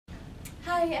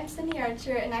Hi, I'm Cindy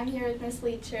Archer, and I'm here with Miss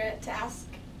Leacher to ask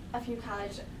a few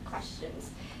college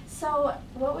questions. So,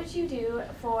 what would you do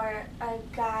for a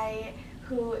guy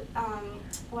who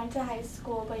went to high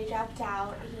school but he dropped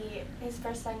out? His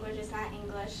first language is not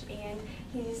English, and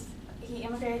he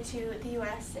immigrated to the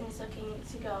U.S. and is looking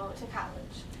to go to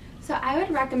college. So I would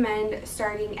recommend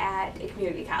starting at a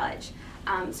community college.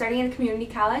 Starting at a community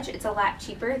college, it's a lot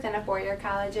cheaper than a four-year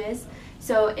college is,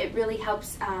 so it really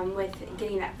helps with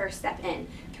getting that first step in.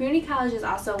 Community colleges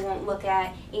also won't look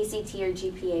at ACT or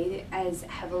GPA as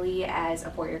heavily as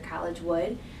a four-year college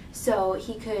would, so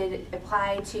he could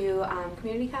apply to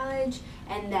community college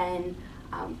and then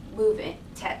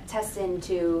test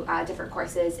into different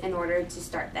courses in order to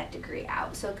start that degree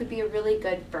out. So it could be a really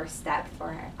good first step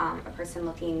for a person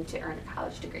looking to earn a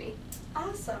college degree.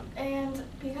 Awesome. And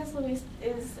because Luis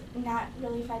is not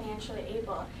really financially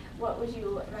able, what would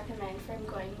you recommend for him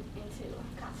going into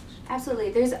college? Absolutely.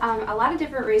 There's a lot of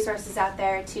different resources out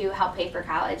there to help pay for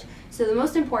college. So the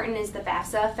most important is the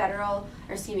FAFSA,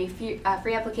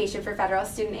 free application for federal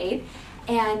student aid,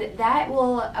 and that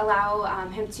will allow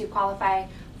him to qualify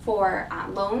for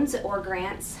loans or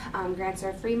grants. Grants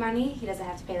are free money; he doesn't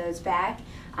have to pay those back,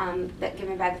 that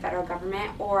given by the federal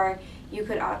government. Or he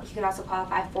could also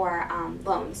qualify for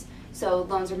loans. So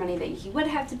loans are money that he would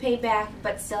have to pay back,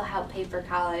 but still help pay for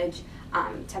college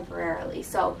temporarily.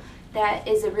 So that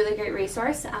is a really great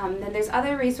resource. Then there's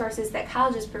other resources that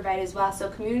colleges provide as well. So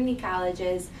community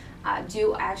colleges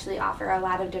do actually offer a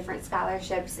lot of different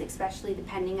scholarships, especially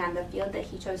depending on the field that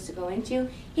he chose to go into.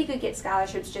 He could get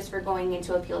scholarships just for going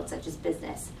into a field such as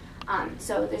business.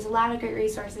 So there's a lot of great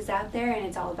resources out there, and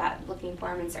it's all about looking for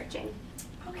them and searching.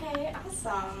 Okay,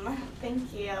 awesome.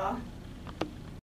 Thank you.